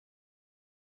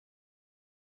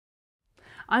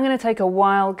I'm going to take a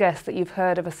wild guess that you've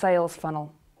heard of a sales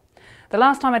funnel. The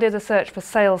last time I did a search for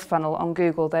sales funnel on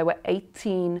Google, there were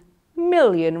 18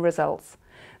 million results.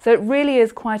 So it really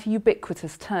is quite a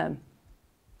ubiquitous term.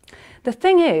 The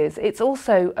thing is, it's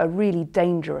also a really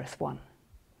dangerous one.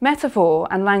 Metaphor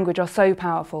and language are so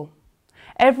powerful.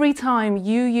 Every time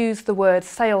you use the word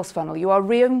sales funnel, you are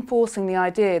reinforcing the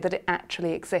idea that it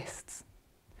actually exists.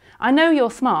 I know you're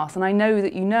smart, and I know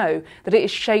that it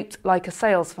is shaped like a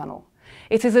sales funnel.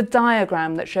 It is a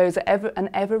diagram that shows an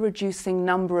ever-reducing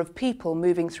number of people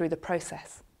moving through the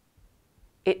process.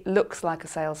 It looks like a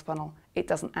sales funnel. It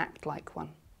doesn't act like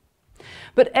one.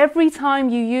 But every time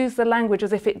you use the language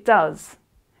as if it does,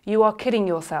 you are kidding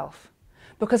yourself.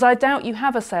 Because I doubt you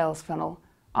have a sales funnel.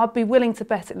 I'd be willing to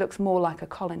bet it looks more like a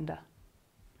colander.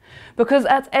 Because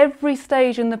at every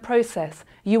stage in the process,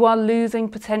 you are losing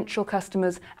potential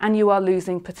customers and you are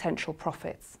losing potential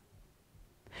profits.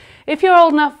 If you're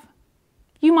old enough,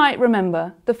 you might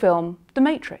remember the film The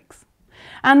Matrix.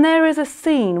 And there is a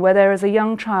scene where there is a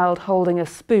young child holding a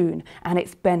spoon and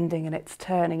it's bending and it's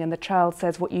turning, and the child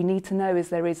says, what you need to know is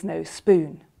there is no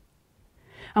spoon.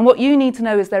 And what you need to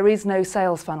know is there is no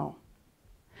sales funnel.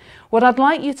 What I'd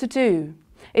like you to do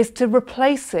is to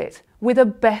replace it with a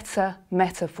better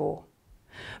metaphor.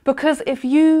 Because if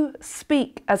you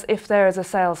speak as if there is a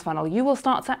sales funnel, you will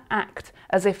start to act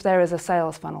as if there is a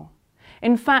sales funnel.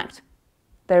 In fact,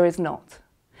 there is not.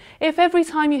 If every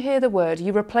time you hear the word,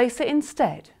 you replace it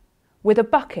instead with a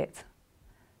bucket,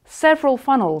 several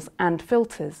funnels and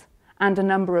filters, and a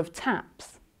number of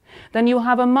taps, then you'll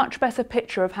have a much better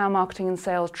picture of how marketing and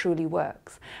sales truly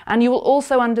works. And you will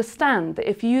also understand that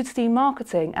if you see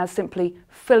marketing as simply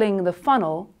filling the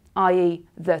funnel, i.e.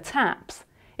 the taps,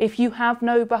 if you have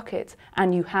no bucket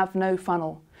and you have no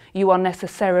funnel, you are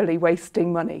necessarily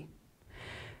wasting money.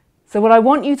 So what I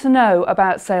want you to know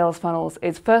about sales funnels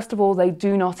is, first of all, they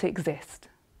do not exist.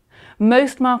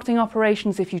 Most marketing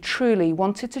operations, if you truly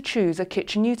wanted to choose a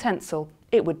kitchen utensil,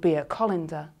 it would be a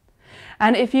colander.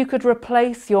 And if you could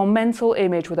replace your mental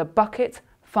image with a bucket,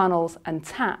 funnels and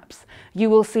taps, you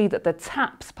will see that the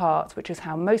taps part, which is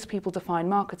how most people define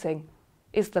marketing,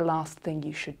 is the last thing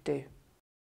you should do.